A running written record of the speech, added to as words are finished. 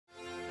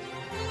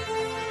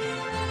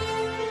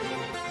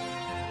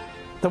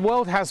The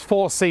world has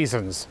 4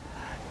 seasons.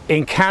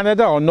 In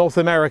Canada or North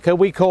America,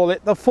 we call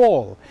it the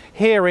fall.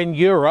 Here in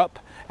Europe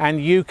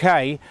and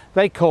UK,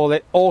 they call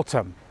it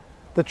autumn.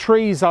 The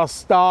trees are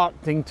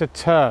starting to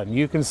turn.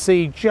 You can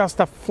see just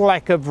a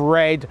fleck of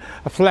red,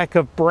 a fleck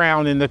of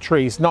brown in the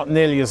trees, not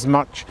nearly as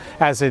much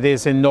as it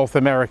is in North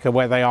America,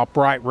 where they are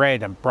bright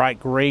red and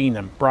bright green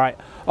and bright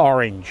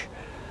orange.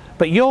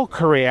 But your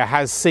career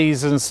has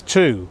seasons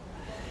too.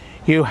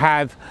 You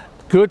have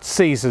good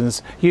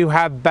seasons, you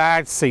have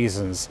bad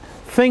seasons.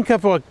 Think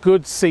of a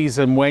good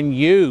season when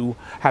you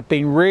have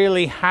been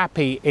really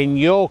happy in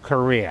your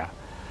career,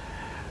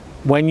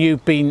 when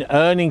you've been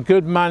earning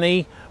good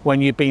money, when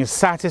you've been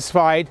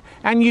satisfied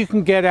and you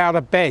can get out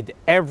of bed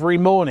every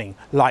morning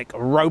like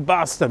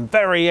robust and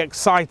very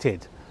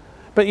excited.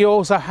 But you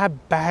also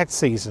have bad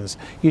seasons.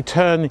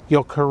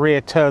 Your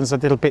career turns a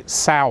little bit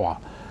sour.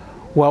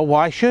 Well,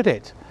 why should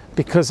it?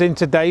 Because in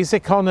today's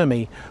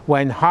economy,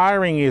 when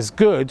hiring is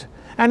good,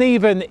 and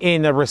even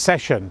in a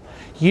recession,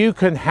 you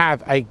can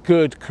have a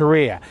good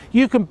career.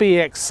 You can be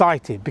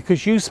excited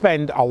because you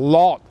spend a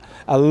lot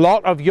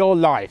of your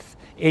life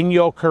in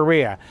your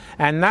career,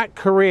 and that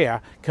career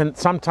can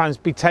sometimes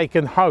be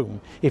taken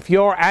home. If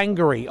you're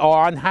angry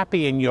or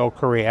unhappy in your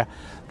career,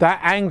 that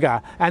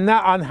anger and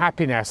that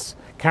unhappiness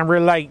can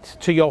relate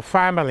to your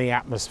family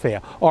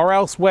atmosphere or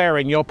elsewhere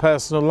in your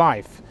personal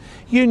life.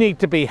 You need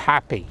to be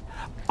happy.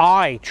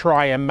 I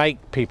try and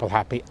make people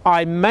happy.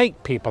 I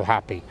make people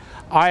happy.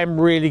 I am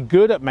really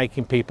good at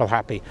making people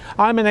happy.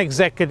 I'm an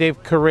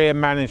executive career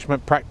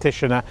management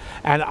practitioner,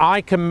 and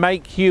I can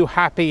make you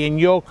happy in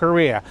your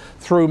career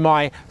through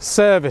my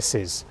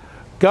services.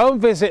 Go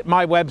and visit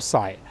my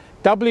website,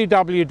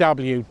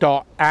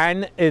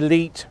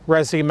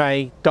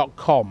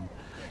 www.aneliteresume.com.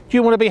 Do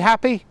you want to be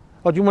happy,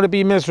 or do you want to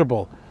be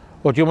miserable?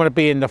 Or do you want to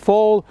be in the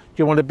fall? Do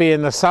you want to be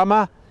in the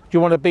summer? Do you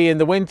want to be in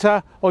the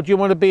winter, or do you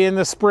want to be in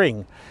the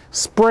spring?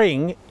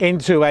 Spring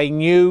into a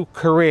new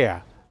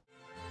career.